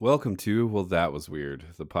Welcome to Well, That Was Weird,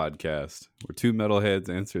 the podcast where two metalheads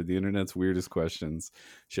answer the internet's weirdest questions,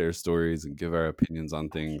 share stories, and give our opinions on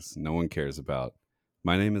things no one cares about.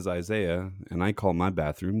 My name is Isaiah, and I call my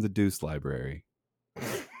bathroom the Deuce Library.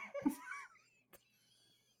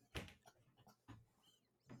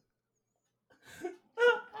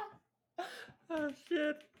 Oh,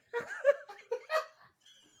 shit.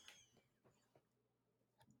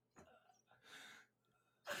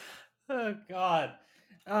 Oh, God.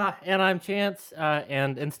 And I'm Chance.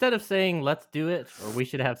 And instead of saying let's do it or we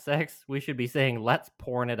should have sex, we should be saying let's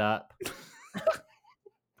porn it up.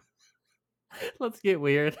 Let's get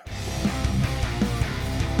weird.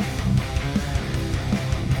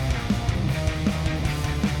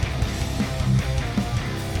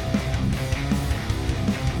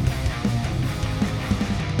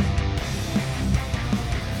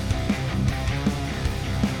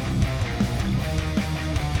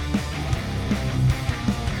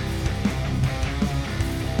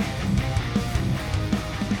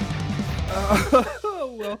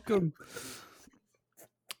 Welcome.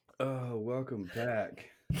 Welcome back.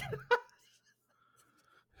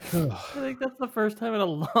 I think that's the first time in a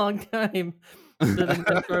long time that an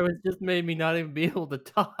intro has just made me not even be able to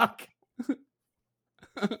talk.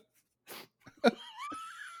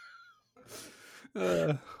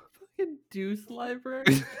 Fucking Deuce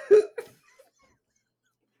Library.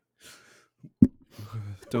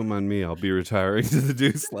 Don't mind me, I'll be retiring to the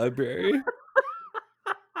Deuce Library.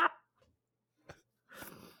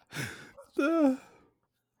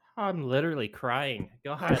 I'm literally crying.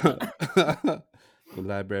 God. The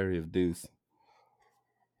Library of Deuce.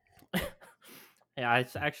 Yeah, I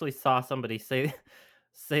actually saw somebody say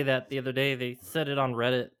that the other day. They said it on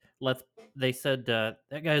Reddit. They said that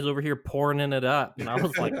guy's over here pouring it up, and I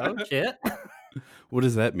was like, oh shit. What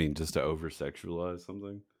does that mean? Just to over sexualize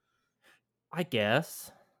something? I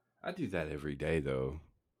guess. I do that every day though.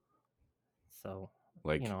 So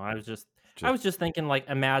Like, I was just thinking, like,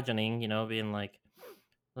 imagining, being like,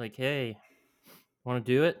 hey, want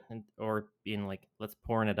to do it, or being like, let's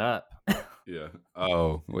pouring it up. yeah.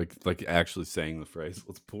 Oh, like actually saying the phrase,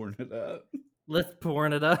 let's pour it up. Let's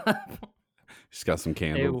pouring it up. Just got some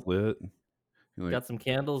candles lit. Like, got some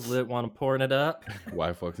candles lit, want to pouring it up.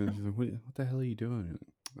 Wife walks in, she's like, what the hell are you doing?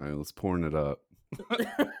 All right, let's pouring it up.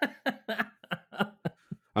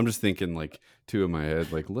 I'm just thinking, like, two in my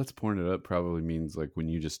head, like, let's porn it up probably means like when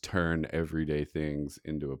you just turn everyday things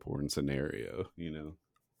into a porn scenario,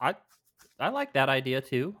 I like that idea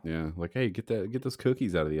too. Yeah, like, hey, get those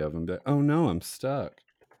cookies out of the oven. But, oh no, I'm stuck.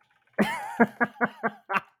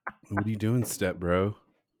 What are you doing, step bro?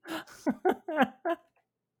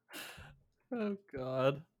 Oh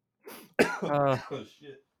God. Oh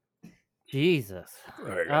shit. Jesus.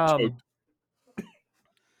 I got choked.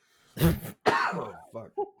 Oh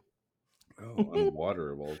fuck. Oh, I'm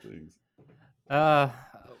water of all things.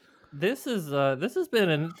 This has been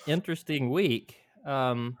an interesting week.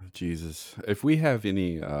 Jesus, if we have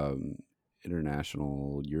any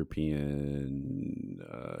international, European,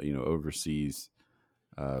 overseas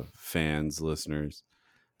fans, listeners,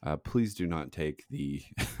 please do not take the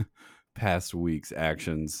past week's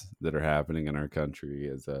actions that are happening in our country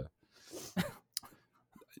as a.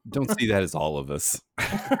 Don't see that as all of us.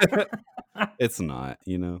 It's not,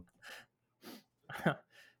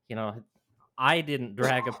 I didn't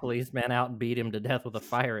drag a policeman out and beat him to death with a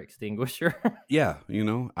fire extinguisher. Yeah,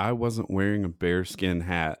 I wasn't wearing a bearskin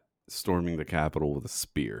hat storming the Capitol with a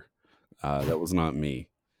spear. That was not me.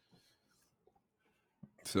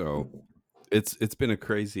 So it's been a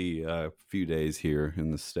crazy few days here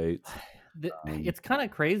in the States. It's kind of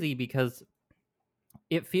crazy because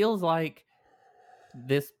it feels like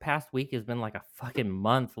this past week has been like a fucking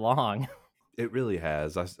month long. It really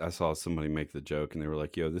has. I saw somebody make the joke and they were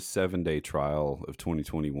like, yo, this 7-day trial of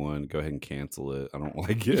 2021, go ahead and cancel it. I don't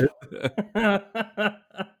like it. Yeah,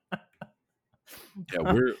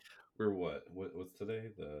 we're what's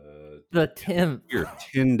today? The 10th. We're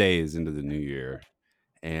 10 days into the new year,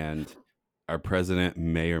 and our president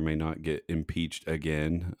may or may not get impeached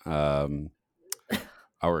again.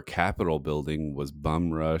 Our Capitol building was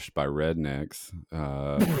bum rushed by rednecks.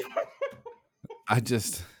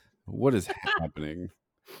 What is happening?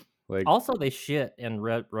 Like, also, they shit and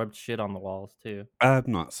rubbed shit on the walls too. I'm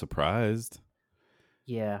not surprised.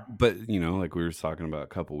 Yeah, but like we were talking about a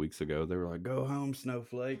couple weeks ago, they were like, "Go home,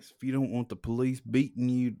 snowflakes. If you don't want the police beating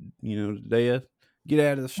you, to death, get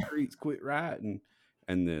out of the streets, quit rioting."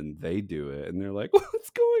 And then they do it, and they're like,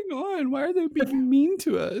 "What's going on? Why are they being mean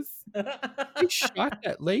to us? They shot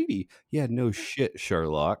that lady." Yeah, no shit,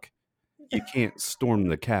 Sherlock. You can't storm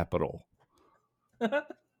the Capitol.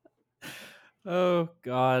 Oh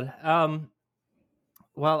God.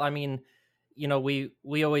 Well, I mean,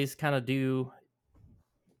 we always kind of do.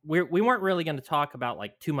 We weren't really going to talk about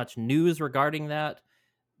like too much news regarding that,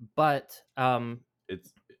 but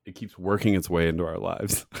It's it keeps working its way into our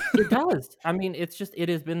lives. it does. I mean, it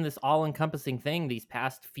has been this all-encompassing thing these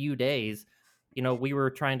past few days. We were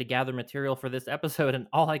trying to gather material for this episode, and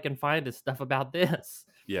all I can find is stuff about this.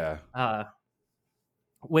 Yeah. Uh,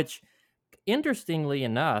 which, interestingly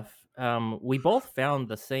enough, we both found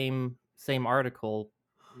the same article.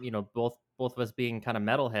 Both of us being kind of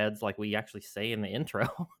metalheads, like we actually say in the intro.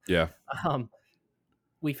 Yeah. um,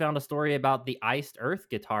 we found a story about the Iced Earth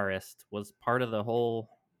guitarist was part of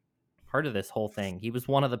this whole thing. He was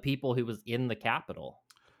one of the people who was in the Capitol.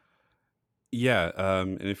 Yeah,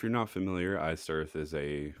 and if you're not familiar, Iced Earth is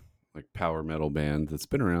a like power metal band that's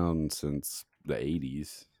been around since the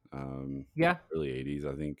 80s, like Yeah. early 80s,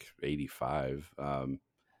 I think 85.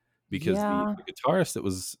 Because Yeah. the guitarist that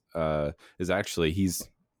was is actually he's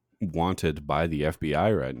wanted by the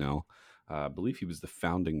FBI right now. I believe he was the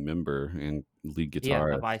founding member and lead Yeah,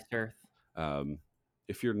 guitarist. of Iced Earth. Um,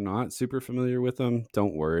 if you're not super familiar with them,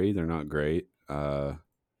 don't worry, they're not great. I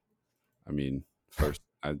mean, first,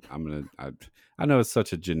 I know it's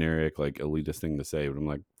such a generic, like elitist thing to say, but I'm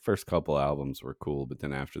like, first couple albums were cool, but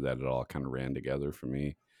then after that, it all kind of ran together for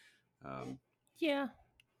me. Um, Yeah.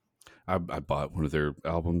 I bought one of their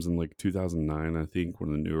albums in like 2009, I think, one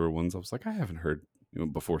of the newer ones. I was like, I haven't heard,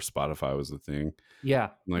 before Spotify was a thing. Yeah.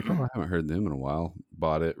 I'm like, oh, I haven't heard them in a while.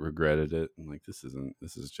 Bought it, regretted it. I'm like, this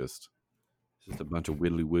is just a bunch of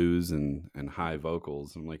widdly woos and high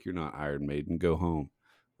vocals. I'm like, you're not Iron Maiden, go home.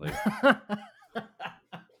 Like,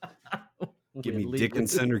 give me Widdly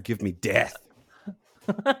Dickinson or give me death.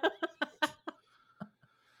 woo.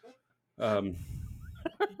 Um,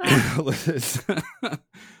 let's,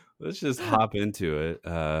 let's just hop into it.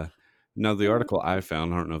 Now, the article I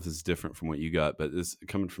found, I don't know if this is different from what you got, but this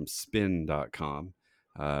coming from spin.com.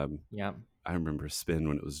 Yeah. I remember Spin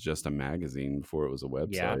when it was just a magazine before it was a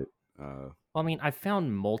Yeah. website. Well, I mean, I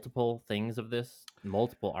found multiple things of this,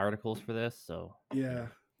 multiple articles for this. So Yeah.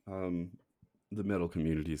 The metal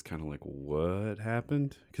community is kind of like, what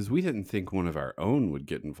happened? Because we didn't think one of our own would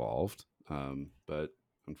get involved, but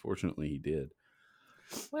unfortunately he did.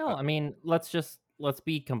 Well, I mean, let's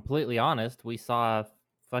be completely honest. We saw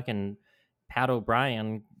fucking Pat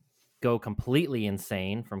O'Brien go completely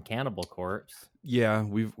insane from Cannibal Corpse. Yeah,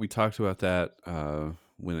 we talked about that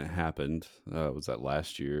when it happened. Was that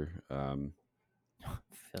last year?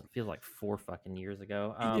 Feels like 4 fucking years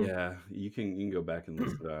ago. Yeah, you can go back and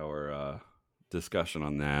listen to our discussion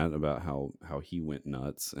on that about how he went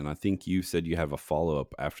nuts, and I think you said you have a follow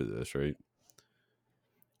up after this, right?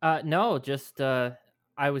 No,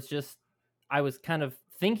 I was kind of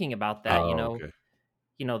thinking about that. Oh, okay.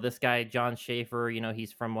 This guy John Schaefer.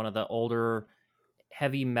 He's from one of the older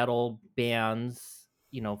heavy metal bands.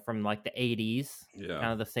 From like the '80s, Yeah,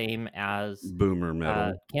 kind of the same as boomer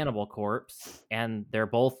metal. Cannibal Corpse, and they're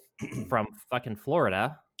both from fucking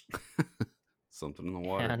Florida, Something in the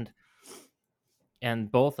water.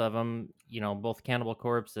 and both of them, both Cannibal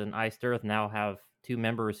Corpse and Iced Earth now have two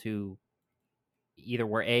members who either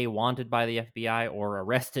were wanted by the FBI or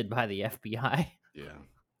arrested by the FBI. Yeah.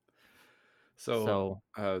 So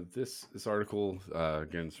So, this article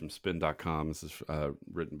again is from spin.com. This is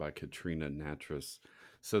written by Katrina Natras.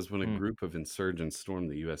 Says when a mm, group of insurgents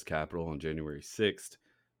stormed the U.S. Capitol on January 6th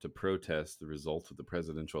to protest the result of the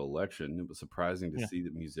presidential election, it was surprising to yeah. see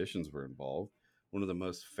that musicians were involved. One of the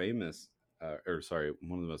most famous, one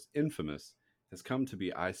of the most infamous, has come to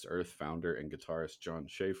be Iced Earth founder and guitarist John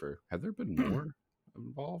Schaefer. Have there been more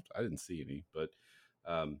involved? I didn't see any, but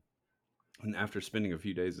um, and after spending a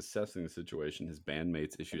few days assessing the situation, his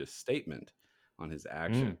bandmates issued a statement on his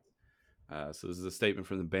action. Mm, So this is a statement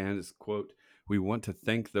from the band. It's quote, "We want to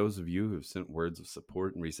thank those of you who have sent words of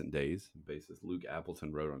support in recent days." Bassist Luke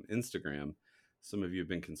Appleton wrote on Instagram, "Some of you have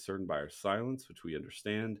been concerned by our silence, which we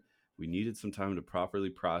understand. We needed some time to properly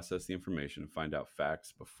process the information and find out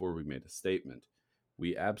facts before we made a statement.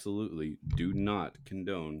 We absolutely do not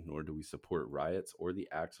condone nor do we support riots or the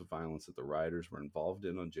acts of violence that the rioters were involved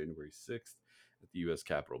in on January 6th at the U.S.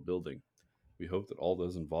 Capitol building. We hope that all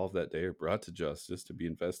those involved that day are brought to justice to be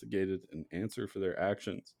investigated and answer for their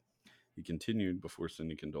actions." He continued before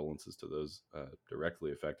sending condolences to those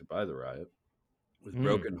directly affected by the riot. "With mm.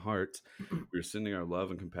 broken hearts, we are sending our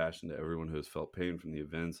love and compassion to everyone who has felt pain from the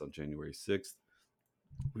events on January 6th.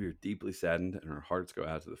 We are deeply saddened, and our hearts go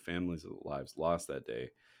out to the families of the lives lost that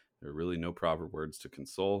day. There are really no proper words to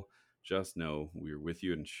console. Just know we are with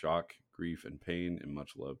you in shock, grief, and pain, and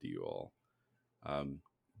much love to you all." Um,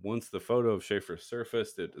 once the photo of Schaefer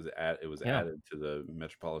surfaced, it was Yeah. added to the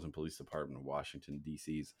Metropolitan Police Department of Washington,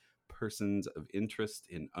 D.C.'s persons of interest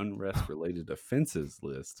in unrest-related offenses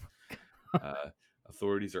list.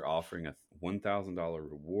 Authorities are offering a $1,000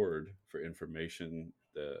 reward for information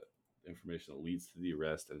that leads to the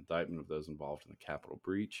arrest and indictment of those involved in the Capitol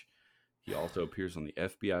breach. He also appears on the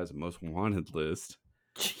FBI's most wanted list.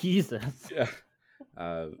 Jesus.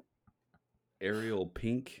 Yeah. Ariel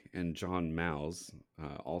Pink and John Mouse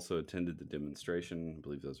also attended the demonstration. I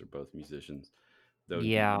believe those are both musicians, though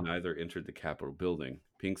Yeah. neither entered the Capitol building.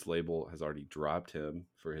 Pink's label has already dropped him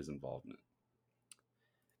for his involvement.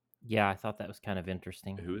 Yeah, I thought that was kind of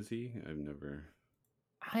interesting. Who is he? I've never.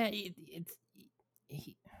 I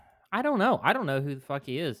don't know. I don't know who the fuck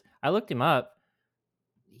he is. I looked him up.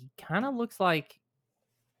 He kind of looks like,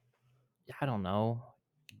 I don't know,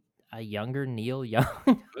 a younger Neil Young.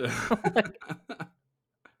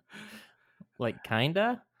 like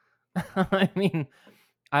kinda. I mean,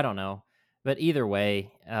 I don't know, but either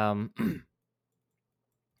way,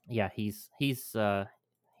 yeah, he's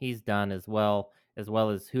done as well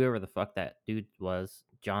as whoever the fuck that dude was,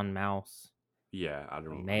 John Mouse. Yeah, I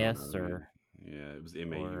don't Maus know. or Yeah, it was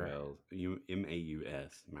M-A-U-L.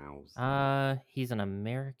 M-A-U-S. Mouse. he's an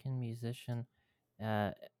American musician.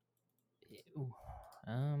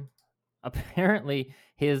 Apparently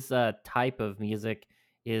his type of music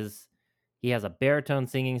is he has a baritone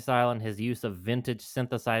singing style and his use of vintage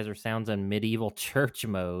synthesizer sounds and medieval church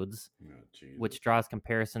modes, which draws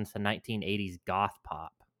comparisons to 1980s goth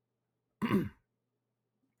pop. Cool.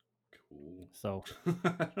 So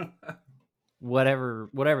whatever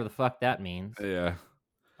the fuck that means. Yeah.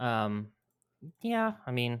 Yeah,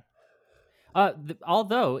 I mean,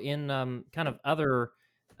 although in kind of other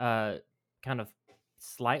kind of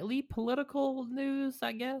slightly political news,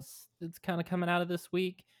 I guess it's kind of coming out of this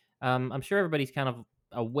week. I'm sure everybody's kind of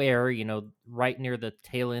aware, right near the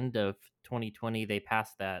tail end of 2020, they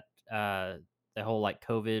passed that the whole like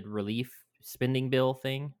COVID relief spending bill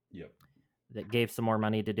thing. Yep. That gave some more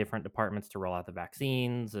money to different departments to roll out the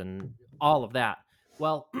vaccines and all of that.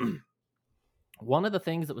 Well, one of the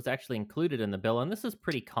things that was actually included in the bill, and this is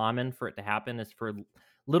pretty common for it to happen, is for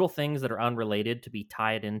little things that are unrelated to be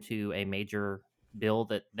tied into a major bill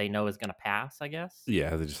that they know is going to pass, I guess.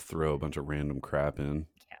 Yeah, they just throw a bunch of random crap in.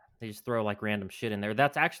 Yeah, they just throw like random shit in there.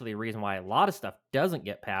 That's actually a reason why a lot of stuff doesn't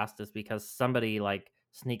get passed, is because somebody like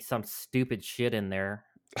sneaks some stupid shit in there,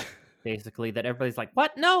 basically, that everybody's like,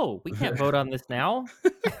 what? No, we can't vote on this now.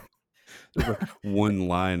 There's like one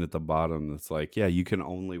line at the bottom that's like, yeah, you can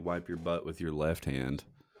only wipe your butt with your left hand.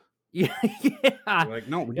 Yeah. They're like,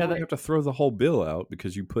 no, we don't have to throw the whole bill out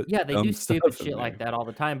because you put they do stupid shit there. like that all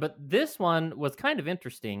the time. But this one was kind of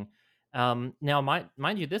interesting. Now,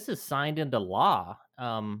 mind you, this is signed into law.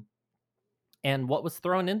 And what was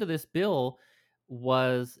thrown into this bill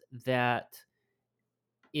was that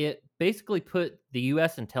it basically put the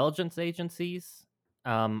U.S. intelligence agencies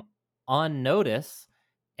on notice,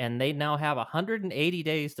 and they now have 180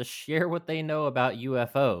 days to share what they know about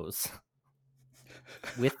UFOs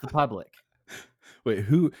with the public. Wait,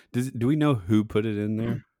 do we know who put it in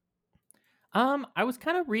there? I was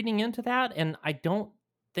kind of reading into that, and I don't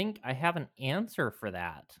think I have an answer for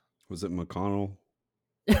that. Was it McConnell?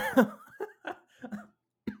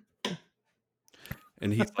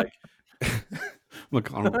 And he's like,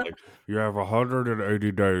 McConnell's like, you have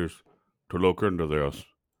 180 days to look into this,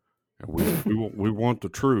 and we want the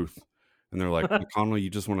truth. And they're like, McConnell, you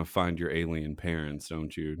just want to find your alien parents,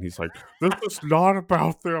 don't you? And he's like, this is not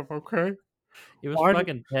about them, okay? It was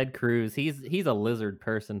fucking Ted Cruz. He's a lizard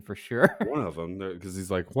person for sure. One of them, because he's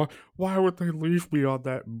like, why would they leave me on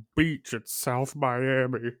that beach at South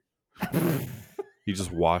Miami? He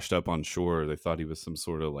just washed up on shore. They thought he was some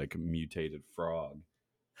sort of like mutated frog.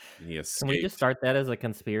 And he escaped. Can we just start that as a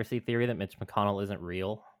conspiracy theory that Mitch McConnell isn't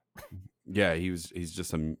real? Yeah, he's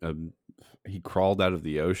just he crawled out of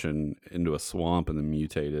the ocean into a swamp and then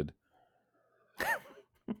mutated.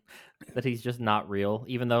 That he's just not real,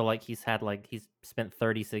 even though like he's spent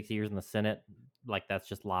 36 years in the Senate. Like, that's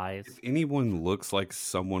just lies. If anyone looks like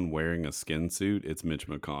someone wearing a skin suit, it's Mitch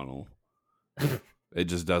McConnell. It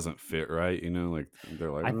just doesn't fit right, like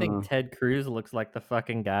they're like, I think Ted Cruz looks like the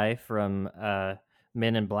fucking guy from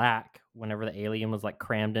Men in Black whenever the alien was like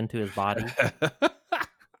crammed into his body.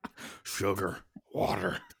 Sugar,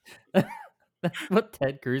 water. That's what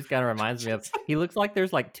Ted Cruz kind of reminds me of. He looks like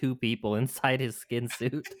there's like two people inside his skin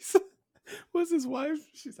suit. What's his wife?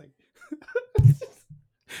 She's like,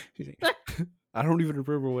 I don't even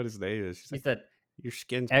remember what his name is. She said, your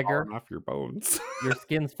skin's Edgar, falling off your bones. Your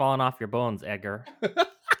skin's falling off your bones, Edgar.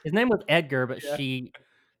 His name was Edgar, but she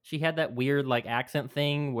she had that weird like accent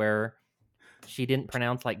thing where she didn't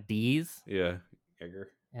pronounce like D's, Yeah, Egger.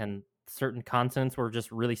 and certain consonants were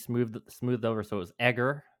just really smoothed over, so it was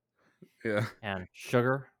Egger Yeah. and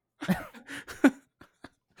sugar.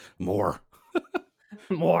 More.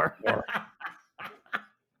 More.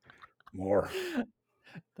 More.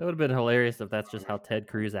 That would have been hilarious if that's just how Ted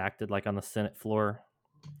Cruz acted, like on the Senate floor.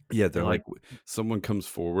 Yeah, they're Like, like, someone comes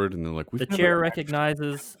forward and they're like, the we've chair never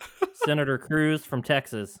recognizes Senator Cruz from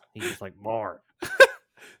Texas. He's just like, more.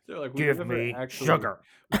 they're like, Give me sugar.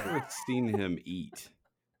 We've never seen him eat.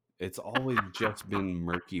 It's always just been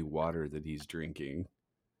murky water that he's drinking.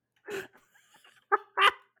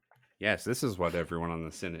 Yes, this is what everyone on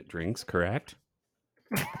the Senate drinks, correct?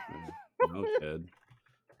 No, Ted.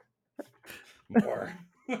 More.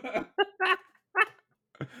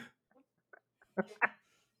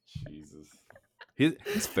 Jesus.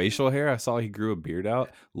 His facial hair, I saw he grew a beard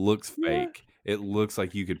out, looks fake. It looks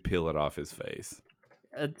like you could peel it off his face.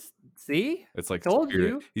 See? It's like Told spirit.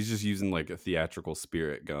 you. He's just using like a theatrical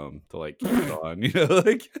spirit gum to like keep it on, you know,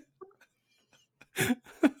 like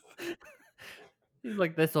He's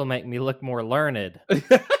like, this will make me look more learned. Oh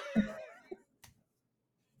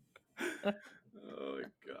my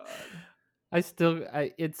god.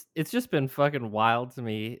 It's just been fucking wild to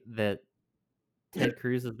me that Ted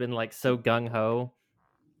Cruz has been like so gung-ho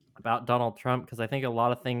about Donald Trump, because I think a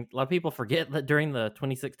lot of people forget that during the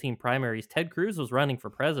 2016 primaries, Ted Cruz was running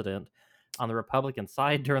for president on the Republican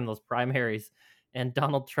side during those primaries, and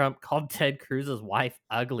Donald Trump called Ted Cruz's wife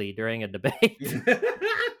ugly during a debate.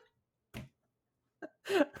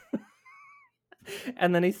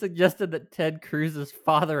 And then he suggested that Ted Cruz's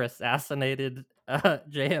father assassinated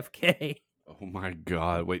JFK. Oh my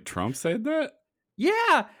god. Wait, Trump said that?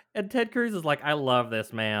 Yeah, and Ted Cruz is like, I love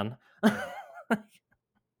this man.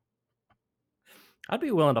 I'd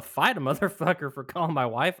be willing to fight a motherfucker for calling my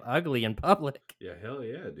wife ugly in public. Yeah, hell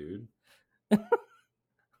yeah, dude.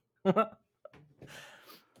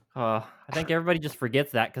 I think everybody just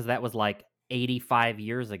forgets that because that was like 85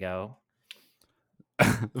 years ago.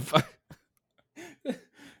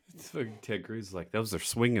 It's fucking Ted Cruz is like, those are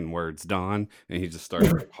swinging words, Don. And he just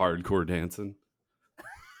starts like, hardcore dancing.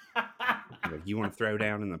 Like, you want to throw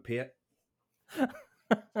down in the pit?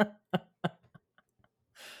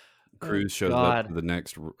 Cruz shows up to the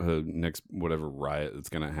next whatever riot that's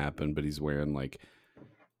gonna happen, but he's wearing like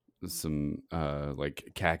some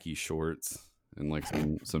like khaki shorts and like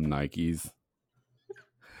some Nikes.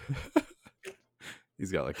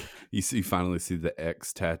 He's got like you finally see the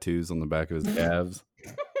X tattoos on the back of his calves.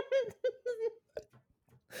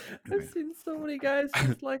 I've seen so many guys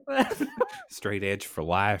just like that. Straight edge for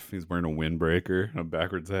life. He's wearing a windbreaker and a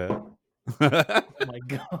backwards hat. Oh my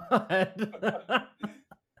god.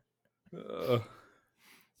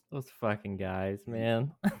 Those fucking guys,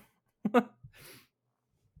 man.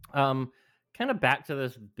 Kind of back to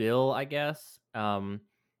this bill, I guess. There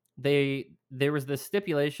was this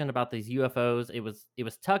stipulation about these UFOs. It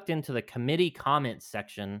was tucked into the committee comments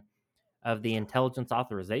section of the Intelligence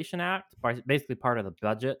Authorization Act, basically part of the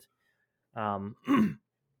budget. And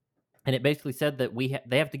it basically said that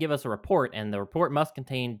they have to give us a report, and the report must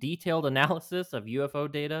contain detailed analysis of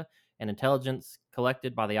UFO data and intelligence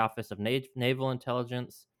collected by the Office of Naval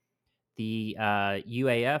Intelligence, the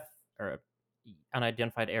UAF, or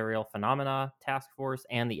Unidentified Aerial Phenomena Task Force,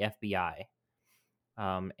 and the FBI.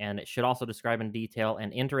 And it should also describe in detail an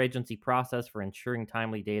interagency process for ensuring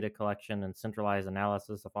timely data collection and centralized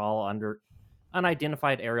analysis of all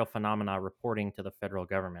unidentified aerial phenomena reporting to the federal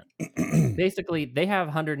government. Basically, they have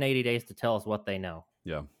 180 days to tell us what they know.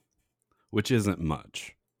 Yeah. Which isn't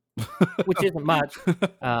much.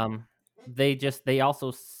 They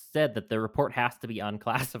also said that the report has to be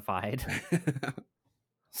unclassified.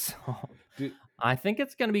 So Dude, I think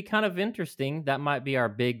it's going to be kind of interesting. That might be our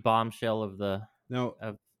big bombshell of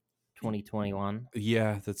 2021.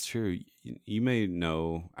 Yeah, that's true. You may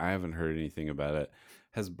know, I haven't heard anything about it.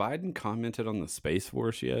 Has Biden commented on the Space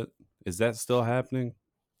Force yet? Is that still happening?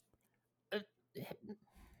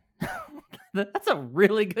 That's a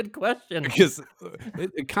really good question. Because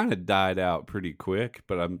it kind of died out pretty quick,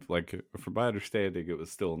 but I'm like, from my understanding, it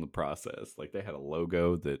was still in the process. Like they had a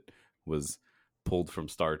logo that was pulled from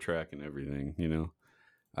Star Trek and everything, you know.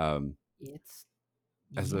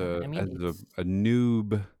 As a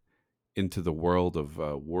noob into the world of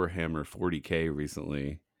Warhammer 40K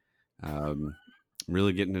recently, I'm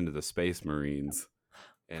really getting into the Space Marines,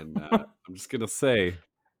 and I'm just gonna say,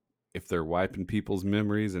 if they're wiping people's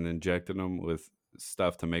memories and injecting them with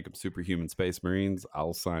stuff to make them superhuman Space Marines,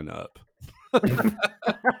 I'll sign up.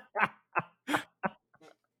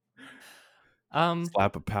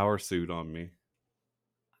 Slap a power suit on me.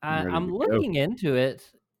 I'm ready I'm to go. looking into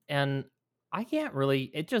it, and I can't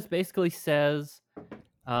really. It just basically says,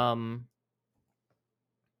 um,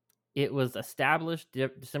 it was established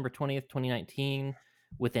December 20th, 2019,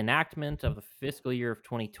 with enactment of the fiscal year of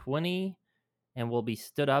 2020, and will be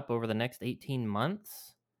stood up over the next 18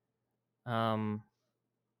 months. Um,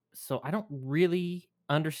 so I don't really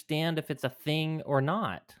understand if it's a thing or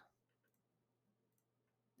not.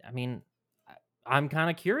 I mean, I'm kind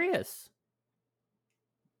of curious.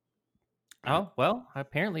 Oh, well,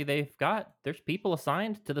 apparently there's people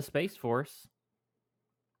assigned to the Space Force.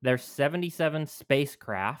 There's 77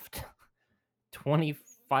 spacecraft,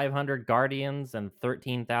 2,500 Guardians, and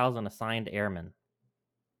 13,000 assigned airmen.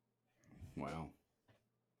 Wow.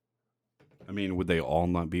 I mean, would they all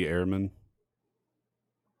not be airmen?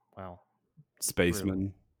 Well,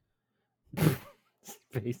 Spacemen?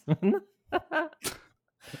 spacemen.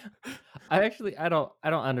 I don't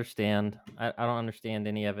understand. I don't understand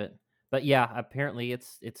any of it. But yeah, apparently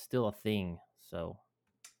it's still a thing. So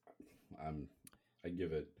I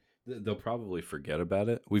give it. They'll probably forget about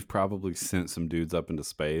it. We've probably sent some dudes up into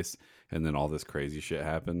space, and then all this crazy shit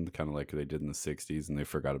happened, kind of like they did in the '60s, and they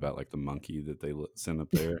forgot about like the monkey that they sent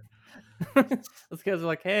up there. those guys are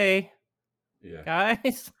like, hey, Yeah.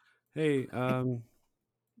 guys. Hey,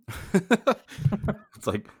 it's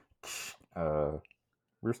like,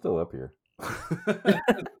 we're still up here.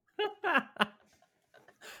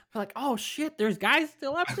 Like, oh shit, there's guys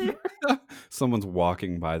still up there. Someone's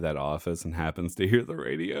walking by that office and happens to hear the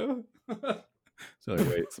radio. So like,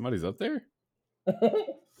 wait, somebody's up there?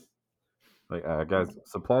 Like, guys,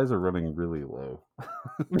 supplies are running really low.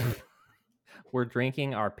 We're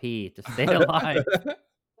drinking our pee to stay alive.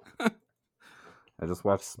 I just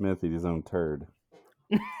watched Smith eat his own turd.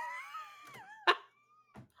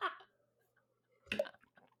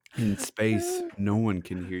 In space, no one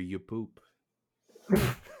can hear you poop.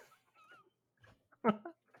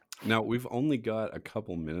 Now, we've only got a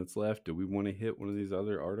couple minutes left. Do we want to hit one of these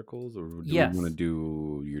other articles, or do Yes. we want to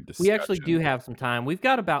do your discussion? We actually do have some time. We've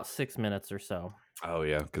got about 6 minutes or so. Oh,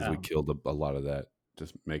 yeah, because we killed a lot of that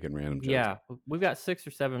just making random jokes. Yeah, we've got 6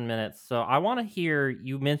 or 7 minutes. So I want to hear,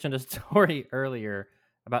 you mentioned a story earlier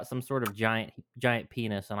about some sort of giant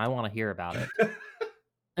penis, and I want to hear about it.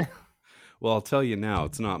 Well, I'll tell you now,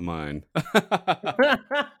 it's not mine.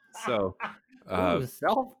 So, Ooh,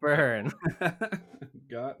 self-burn.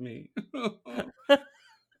 got me.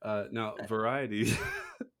 Now, Variety.com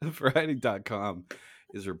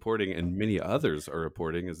is reporting, and many others are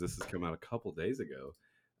reporting, as this has come out a couple days ago.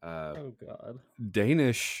 Oh God!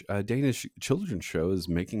 Danish children's show is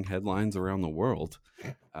making headlines around the world.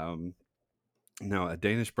 Now, a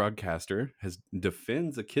Danish broadcaster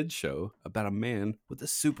defends a kids show about a man with a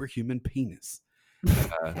superhuman penis.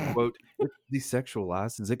 Quote, "It's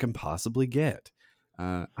desexualized as it can possibly get.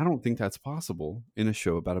 I don't think that's possible in a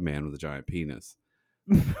show about a man with a giant penis."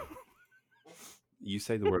 You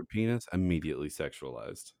say the word penis, immediately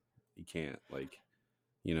sexualized. You can't, like,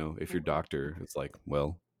 if your doctor, it's like,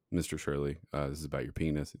 well, Mr. Shirley, this is about your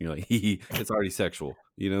penis. And you're like, it's already sexual,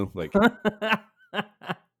 like.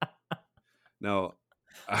 Now,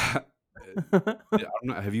 I don't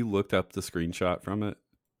know, have you looked up the screenshot from it?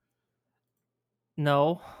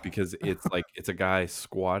 No. Because it's like, it's a guy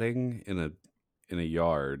squatting in a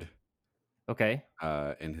yard. Okay.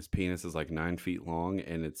 And his penis is like 9 feet long,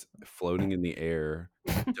 and it's floating in the air,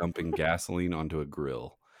 dumping gasoline onto a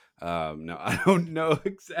grill. Now, I don't know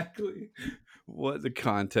exactly what the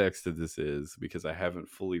context of this is, because I haven't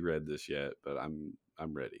fully read this yet, but I'm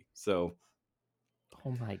ready. So,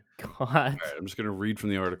 oh my God. All right, I'm just going to read from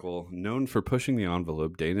the article. Known for pushing the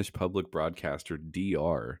envelope, Danish public broadcaster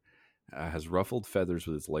DR has ruffled feathers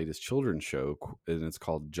with its latest children's show, and it's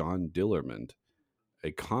called John Dillermand,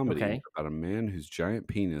 a comedy about a man whose giant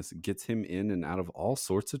penis gets him in and out of all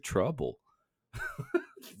sorts of trouble.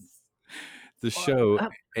 The show,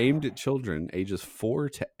 aimed at children ages 4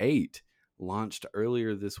 to 8, launched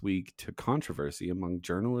earlier this week to controversy among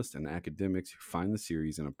journalists and academics who find the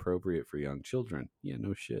series inappropriate for young children. Yeah,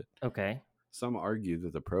 no shit. Okay. Some argue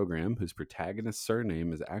that the program, whose protagonist's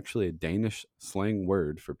surname is actually a Danish slang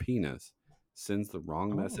word for penis, sends the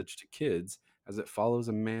wrong message to kids, as it follows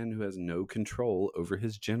a man who has no control over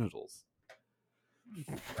his genitals.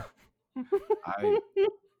 I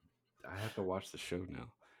have to watch the show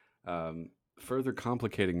now. Further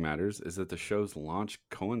complicating matters is that the show's launch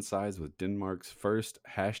coincides with Denmark's first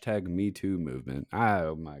 #MeToo movement.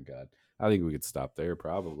 Oh my God. I think we could stop there,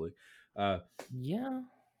 probably. Yeah.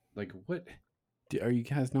 Like, what? Are you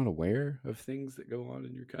guys not aware of things that go on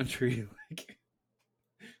in your country? Like,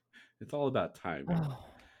 it's all about timing.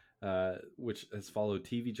 which has followed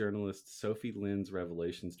TV journalist Sophie Lynn's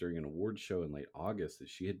revelations during an award show in late August that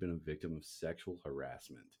she had been a victim of sexual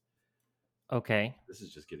harassment. Okay. This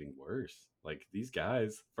is just getting worse. Like, these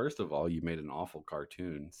guys, first of all, you made an awful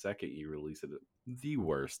cartoon. Second, you release it at the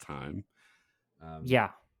worst time. Yeah.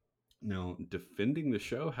 Now, defending the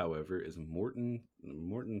show, however, is Morten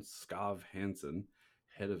Skov Hansen,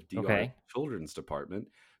 head of DR Okay. Children's Department,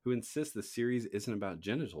 who insists the series isn't about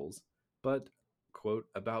genitals, but, quote,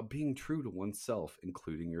 about being true to oneself,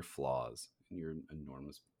 including your flaws and your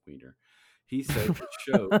enormous wiener. He said the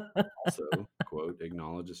show also, quote,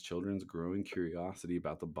 acknowledges children's growing curiosity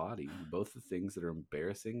about the body, both the things that are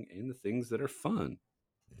embarrassing and the things that are fun.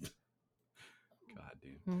 God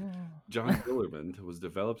damn. John Dillermand was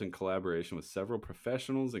developed in collaboration with several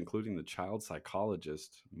professionals, including the child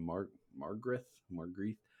psychologist Margrethe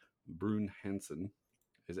Brun Hansen.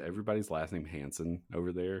 Is everybody's last name Hansen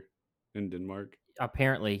over there in Denmark?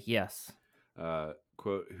 Apparently, yes.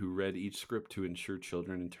 Quote, who read each script to ensure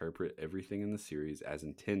children interpret everything in the series as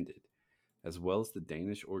intended, as well as the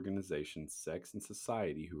Danish organization Sex and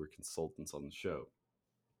Society, who were consultants on the show.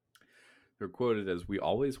 They're quoted as, we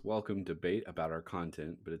always welcome debate about our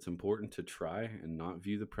content, but it's important to try and not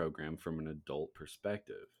view the program from an adult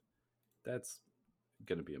perspective. That's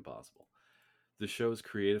going to be impossible. The show is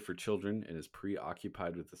created for children and is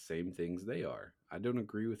preoccupied with the same things they are. I don't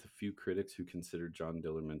agree with a few critics who consider John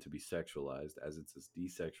Dillermand to be sexualized, as it's as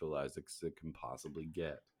desexualized as it can possibly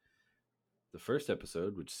get. The first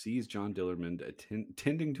episode, which sees John Dillermand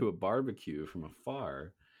tending to a barbecue from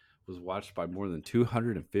afar, was watched by more than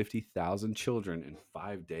 250,000 children in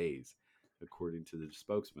 5 days, according to the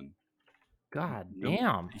spokesman. God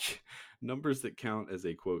damn. Numbers that count as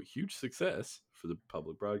a, quote, huge success for the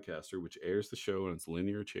public broadcaster, which airs the show on its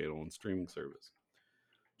linear channel and streaming service.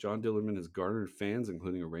 John Dillermand has garnered fans,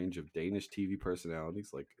 including a range of Danish TV personalities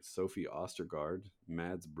like Sophie Ostergaard,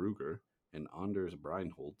 Mads Brugger, and Anders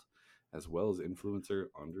Breinholt, as well as influencer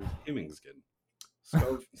Anders Hemmingsgen.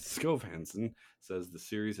 Skov Hansen says the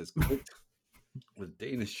series has clicked with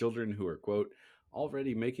Danish children who are, quote,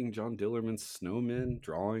 already making John Dillermand's snowmen,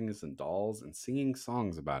 drawings, and dolls, and singing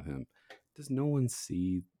songs about him. Does no one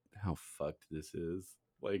see how fucked this is?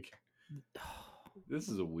 Like, this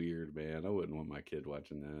is a weird, man. I wouldn't want my kid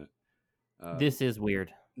watching that. This is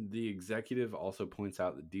weird. The executive also points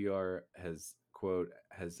out that DR has, quote,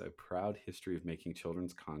 has a proud history of making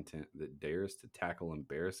children's content that dares to tackle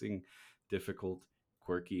embarrassing, difficult,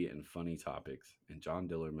 quirky, and funny topics, and John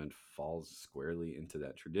Dillermand falls squarely into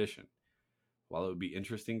that tradition. While it would be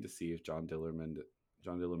interesting to see if John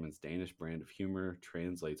Dillermand's Danish brand of humor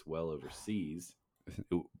translates well overseas, it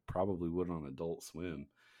probably would on Adult Swim.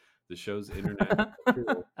 The show's internet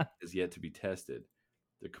appeal is yet to be tested.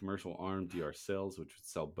 The commercial arm DR Sales, which would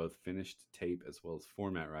sell both finished tape as well as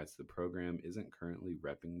format rights to the program, isn't currently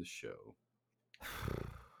repping the show.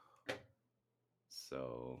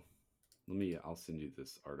 So, I'll send you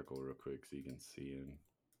this article real quick so you can see it.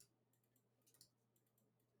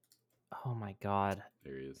 Oh my god.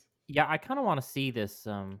 There he is. Yeah, I kind of want to see this.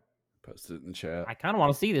 Post it in the chat. I kind of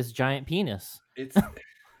want to see this giant penis.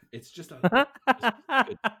 It's just a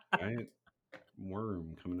giant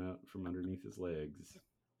worm coming out from underneath his legs.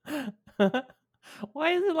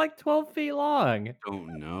 Why is it like 12 feet long?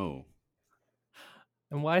 Don't know.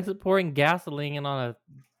 And why is it pouring gasoline in on a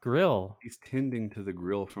grill? He's tending to the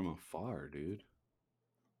grill from afar, dude.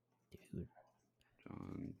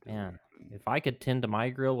 John Dillermand. Man, if I could tend to my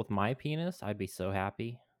grill with my penis, I'd be so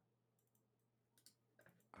happy.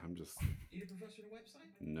 I'm just... Need a professional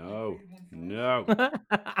website? No.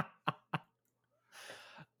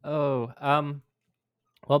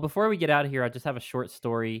 Well, before we get out of here, I just have a short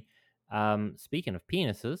story. Speaking of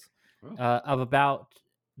penises, of about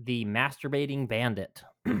the masturbating bandit.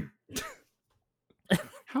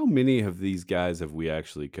 How many of these guys have we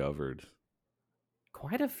actually covered?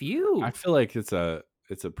 Quite a few. I feel like it's a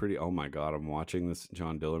pretty, oh my god, I'm watching this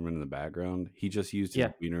John Dillermand in the background. He just used his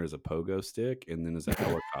wiener as a pogo stick and then as a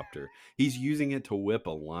helicopter. He's using it to whip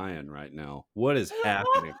a lion right now. What is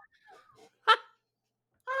happening?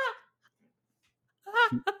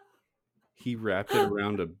 He wrapped it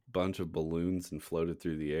around a bunch of balloons and floated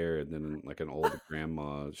through the air, and then like an old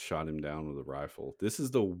grandma shot him down with a rifle. This is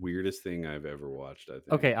the weirdest thing I've ever watched, I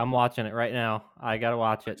think. Okay, I'm watching it right now. I gotta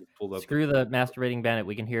watch it. Screw the masturbating bandit.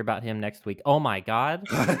 We can hear about him next week. Oh my god.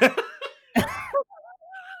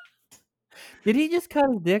 Did he just cut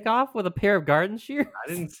his dick off with a pair of garden shears? I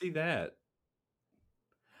didn't see that.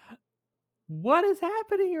 What is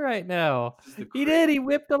happening right now? He did. He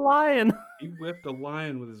whipped a lion. He whipped a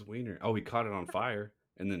lion with his wiener. Oh, he caught it on fire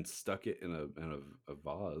and then stuck it in a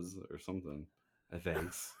vase or something. A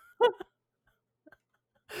vase.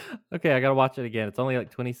 Okay, I gotta watch it again. It's only like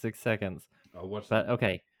 26 seconds. I'll watch But that.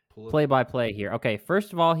 okay, Pull up. play by play here. Okay,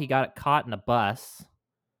 first of all, he got caught in a bus,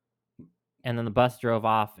 and then the bus drove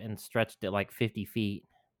off and stretched it like 50 feet.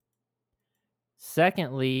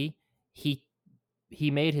 Secondly, he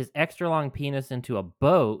made his extra long penis into a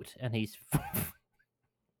boat, and he's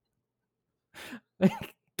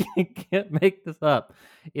can't make this up.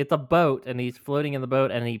 It's a boat, and he's floating in the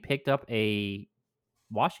boat, and he picked up a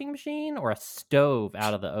washing machine or a stove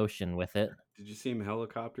out of the ocean with it. Did you see him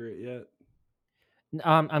helicopter it yet?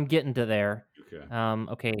 I'm getting to there. Okay.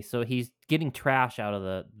 Okay, so he's getting trash out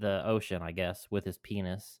of the ocean, I guess, with his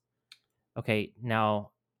penis. Okay,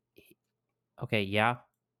 now, okay, yeah,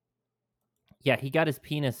 he got his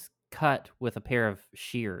penis cut with a pair of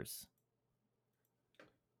shears.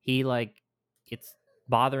 He it's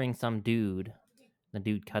bothering some dude. The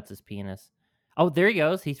dude cuts his penis. Oh, there he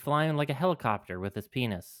goes. He's flying like a helicopter with his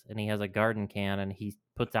penis, and he has a garden can, and he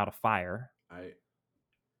puts out a fire.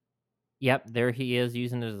 Yep, there he is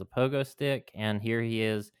using it as a pogo stick, and here he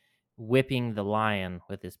is whipping the lion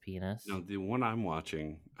with his penis. No, the one I'm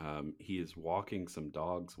watching, he is walking some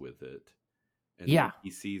dogs with it, and Yeah. he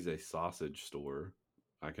sees a sausage store.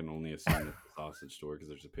 I can only assume it's a sausage store because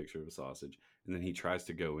there's a picture of a sausage, and then he tries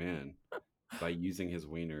to go in by using his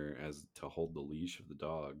wiener as to hold the leash of the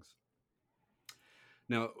dogs.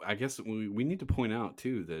 Now, I guess we need to point out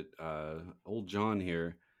too that old John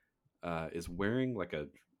here is wearing like a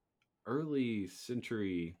early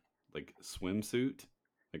century like swimsuit,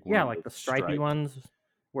 like Yeah, like the stripy ones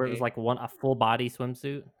where it was like a full body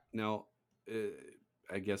swimsuit. Now,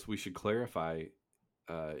 I guess we should clarify,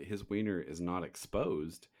 his wiener is not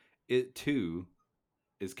exposed. It too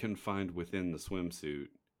is confined within the swimsuit.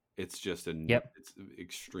 It's just it's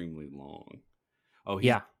extremely long. Oh,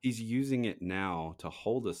 he's using it now to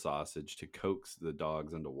hold a sausage to coax the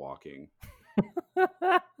dogs into walking.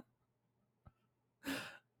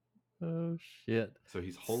 Oh shit! So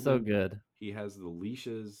he's holding. So good. He has the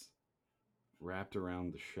leashes wrapped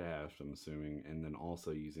around the shaft, I'm assuming, and then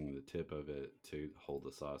also using the tip of it to hold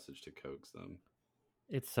the sausage to coax them.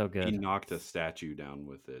 It's so good. He knocked a statue down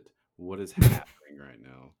with it. What is happening right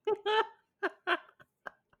now?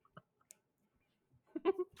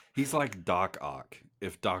 He's like Doc Ock.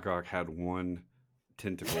 If Doc Ock had one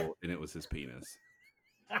tentacle and it was his penis.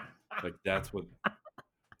 Like that's what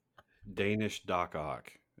Danish Doc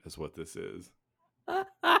Ock is what this is. Oh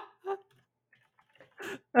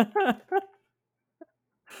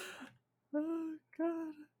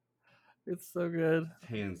god. It's so good.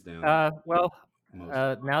 Hands down.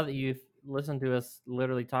 Now that you've listened to us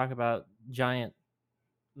literally talk about giant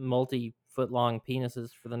multi-foot long penises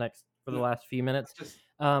for the last few minutes,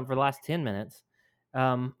 for the last 10 minutes,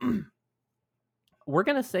 we're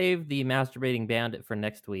gonna save the masturbating bandit for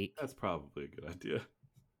next week. That's probably a good idea.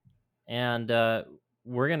 And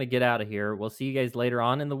we're gonna get out of here. We'll see you guys later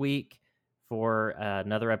on in the week for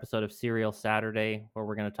another episode of Serial Saturday, where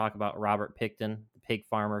we're gonna talk about Robert Pickton, the pig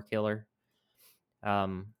farmer killer.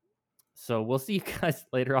 So we'll see you guys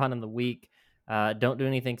later on in the week. Don't do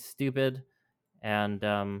anything stupid. And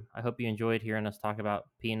I hope you enjoyed hearing us talk about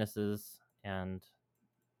penises and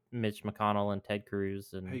Mitch McConnell and Ted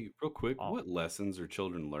Cruz. And hey, real quick, what lessons are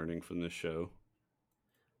children learning from this show?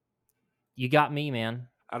 You got me, man.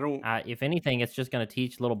 I don't. If anything, it's just going to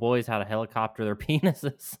teach little boys how to helicopter their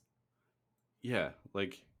penises. Yeah,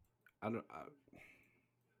 like I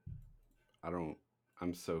don't.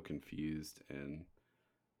 I'm so confused, and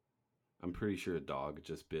I'm pretty sure a dog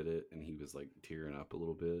just bit it, and he was like tearing up a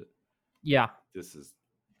little bit. Yeah. This is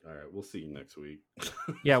all right. We'll see you next week.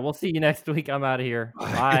 Yeah, we'll see you next week. I'm out of here.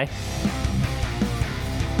 Bye.